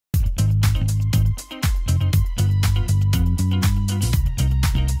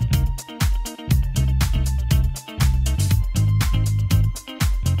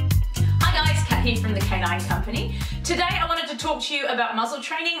talk to you about muzzle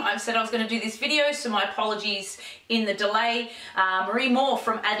training. I've said I was going to do this video, so my apologies in the delay. Marie Moore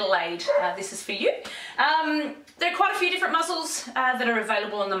from Adelaide, this is for you. There are quite a few different muzzles that are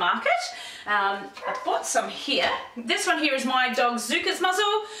available on the market. I bought some here. This one here is my dog Zooka's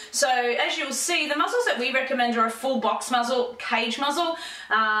muzzle. So as you'll see, the muzzles that we recommend are a full box muzzle, cage muzzle.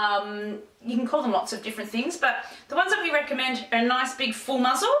 You can call them lots of different things, but the ones that we recommend are a nice big full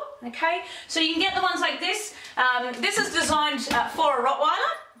muzzle, okay? So you can get the ones like this. This is designed for a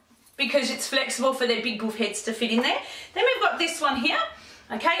Rottweiler because it's flexible for their big buff heads to fit in there. Then we've got this one here,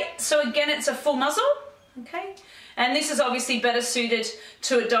 okay? So again, it's a full muzzle, okay? And this is obviously better suited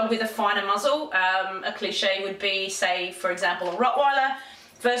to a dog with a finer muzzle. A cliche would be, say, for example, a Rottweiler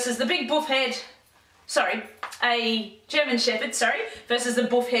versus the big buff head, a German Shepherd, versus the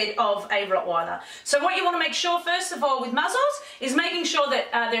buff head of a Rottweiler. So what you want to make sure, first of all, with muzzles is making sure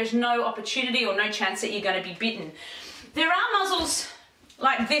that there's no opportunity or no chance that you're going to be bitten. There are muzzles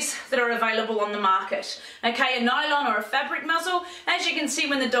like this that are available on the market. Okay, a nylon or a fabric muzzle. As you can see,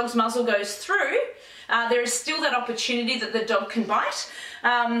 when the dog's muzzle goes through, there is still that opportunity that the dog can bite.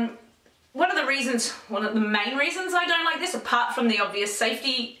 One of the main reasons I don't like this, apart from the obvious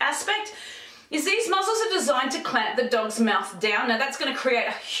safety aspect, is these muzzles are designed to clamp the dog's mouth down. Now that's going to create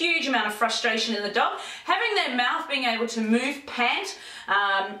a huge amount of frustration in the dog. Having their mouth being able to move, pant,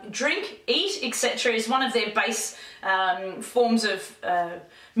 drink, eat, etc. is one of their base forms of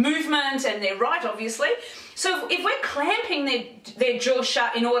movement, and they're right, obviously. So if we're clamping their jaw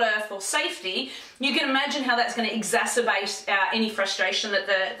shut in order for safety, you can imagine how that's going to exacerbate any frustration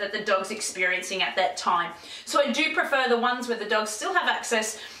that the dog's experiencing at that time. So I do prefer the ones where the dogs still have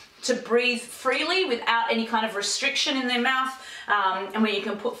access to breathe freely without any kind of restriction in their mouth, and where you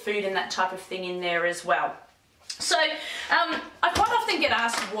can put food and that type of thing in there as well. So I quite often get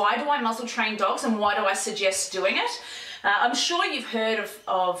asked, why do I muzzle train dogs and why do I suggest doing it? I'm sure you've heard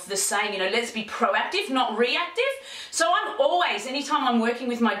of the saying, you know, let's be proactive, not reactive. So I'm always, anytime I'm working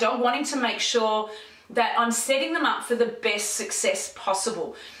with my dog, wanting to make sure that I'm setting them up for the best success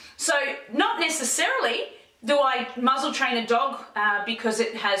possible. So not necessarily do I muzzle train a dog because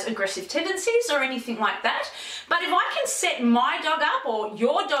it has aggressive tendencies or anything like that. But if I can set my dog up or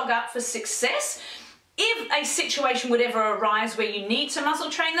your dog up for success, if a situation would ever arise where you need to muzzle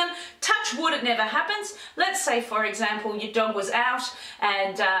train them, touch wood, it never happens. Let's say, for example, your dog was out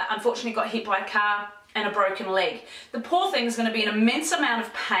and unfortunately got hit by a car and a broken leg. The poor thing is going to be in an immense amount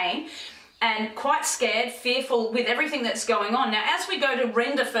of pain and quite scared, fearful with everything that's going on. Now, as we go to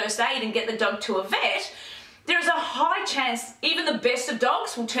render first aid and get the dog to a vet, there is a high chance even the best of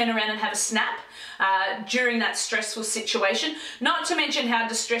dogs will turn around and have a snap during that stressful situation, not to mention how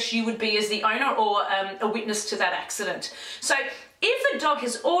distressed you would be as the owner or a witness to that accident. So if the dog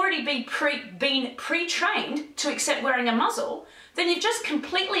has already been pre-trained to accept wearing a muzzle, then you've just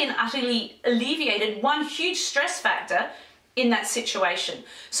completely and utterly alleviated one huge stress factor in that situation.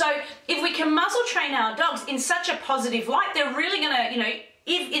 So if we can muzzle train our dogs in such a positive light, they're really going to, you know,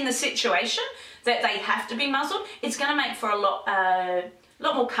 if in the situation that they have to be muzzled, it's going to make for a lot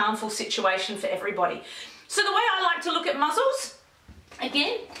more calmful situation for everybody. So the way I like to look at muzzles,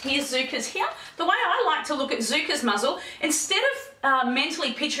 again, here's Zooka's here. The way I like to look at Zooka's muzzle, instead of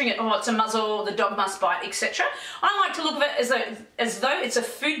mentally picturing it, oh, it's a muzzle, the dog must bite, etc., I like to look at it as though it's a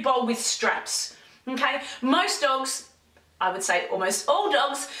food bowl with straps. Okay, most dogs, I would say almost all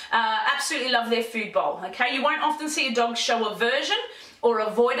dogs, absolutely love their food bowl. Okay, you won't often see a dog show aversion or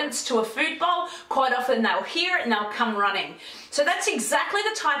avoidance to a food bowl. Quite often they'll hear it and they'll come running. So that's exactly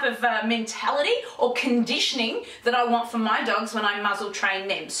the type of mentality or conditioning that I want for my dogs when I muzzle train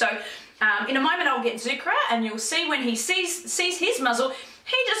them. So in a moment I'll get Zooka and you'll see when he sees his muzzle,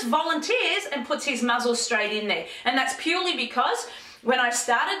 he just volunteers and puts his muzzle straight in there. And that's purely because when I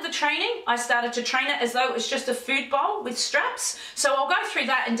started the training, I started to train it as though it was just a food bowl with straps. So I'll go through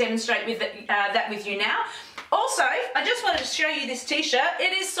that and demonstrate that with you now. Also, I just wanted to show you this t-shirt.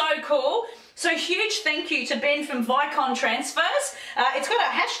 It is so cool. So huge thank you to Ben from Vicon Transfers. It's got a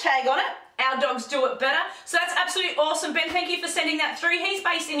hashtag on it, Our Dogs Do It Better. So that's absolutely awesome. Ben, thank you for sending that through. He's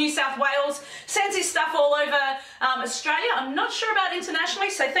based in New South Wales, sends his stuff all over Australia. I'm not sure about internationally,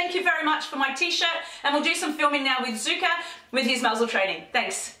 so thank you very much for my t-shirt. And we'll do some filming now with Zooka with his muzzle training.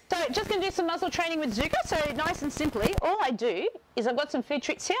 Thanks. So just going to do some muzzle training with Zooka. So nice and simply, all I do is I've got some food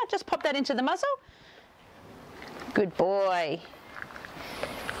tricks here. Just pop that into the muzzle. Good boy.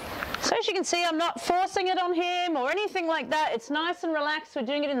 So as you can see, I'm not forcing it on him or anything like that. It's nice and relaxed. We're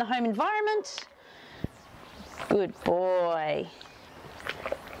doing it in the home environment. Good boy.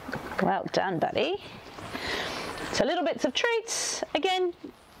 Well done, buddy. So little bits of treats, again,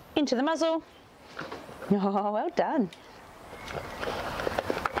 into the muzzle. Oh, well done.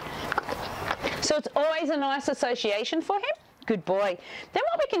 So it's always a nice association for him. Good boy. Then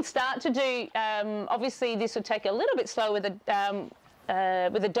what we can start to do, obviously this would take a little bit slower with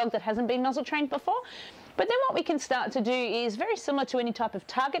a dog that hasn't been muzzle trained before, but then what we can start to do is very similar to any type of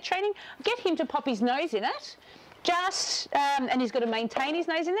target training. Get him to pop his nose in it, and he's got to maintain his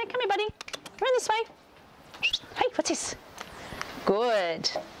nose in there. Come here, buddy. Run this way. Hey, what's this? Good.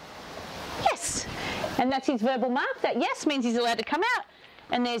 Yes. And that's his verbal mark. That yes means he's allowed to come out,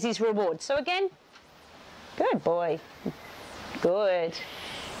 and there's his reward. So again, good boy. Good.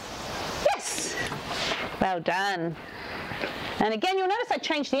 Yes. Well done. And again, you'll notice I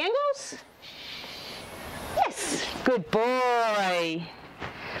changed the angles. Yes. Good boy.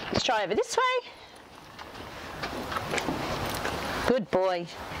 Let's try over this way. Good boy.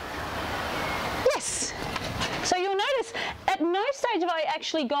 Yes. So you'll notice at no stage have I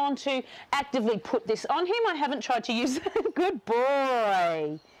actually gone to actively put this on him. I haven't tried to use it. Good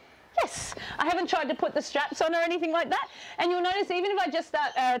boy. Yes, I haven't tried to put the straps on or anything like that. And you'll notice even if I just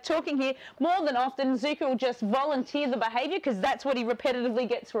start talking here, more than often Zooka will just volunteer the behaviour because that's what he repetitively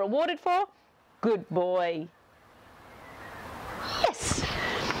gets rewarded for. Good boy. Yes.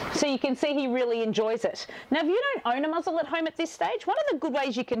 So you can see he really enjoys it. Now if you don't own a muzzle at home at this stage, one of the good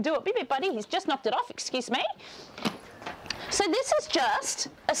ways you can do it, Bit buddy, he's just knocked it off, excuse me. So this is just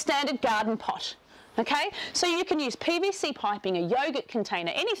a standard garden pot. Okay, so you can use PVC piping, a yogurt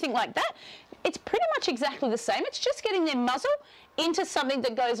container, anything like that. It's pretty much exactly the same. It's just getting their muzzle into something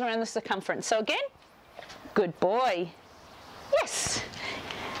that goes around the circumference. So again, good boy. Yes.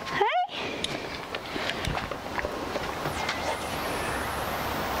 Hey.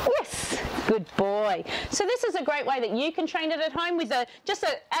 Yes. Good boy. So this is a great way that you can train it at home with just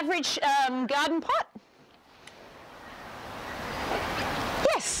an average garden pot.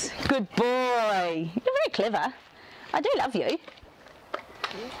 Yes, good boy. You're very clever. I do love you.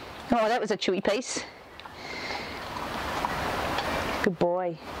 Oh, that was a chewy piece. Good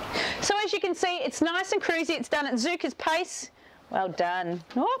boy. So as you can see, it's nice and cruisy. It's done at Zooka's pace. Well done.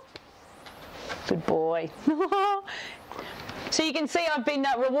 Oh, good boy. So you can see I've been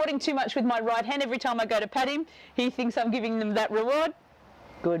rewarding too much with my right hand. Every time I go to pat him, he thinks I'm giving them that reward.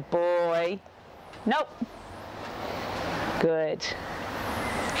 Good boy. Nope. Good.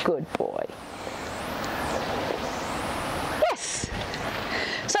 Good boy. Yes.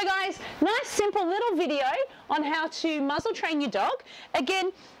 So guys, nice simple little video on how to muzzle train your dog.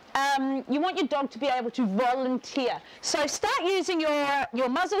 Again, you want your dog to be able to volunteer. So start using your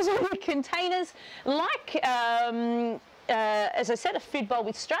muzzles or your containers like, as I said, a food bowl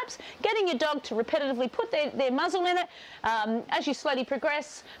with straps, getting your dog to repetitively put their muzzle in it. As you slowly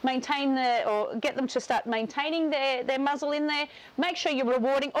progress, or get them to start maintaining their muzzle in there. Make sure you're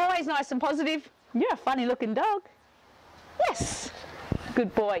rewarding, always nice and positive. You're a funny looking dog. Yes.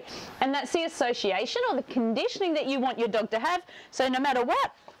 Good boy. And that's the association or the conditioning that you want your dog to have. So no matter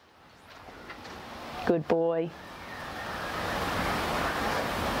what, good boy.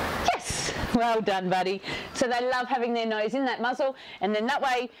 Yes, well done, buddy. So they love having their nose in that muzzle, and then that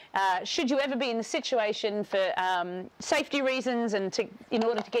way, should you ever be in the situation for safety reasons and in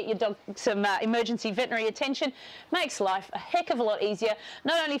order to get your dog some emergency veterinary attention, makes life a heck of a lot easier,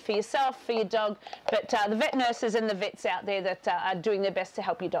 not only for yourself, for your dog, but the vet nurses and the vets out there that are doing their best to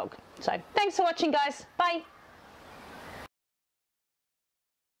help your dog. So thanks for watching, guys. Bye.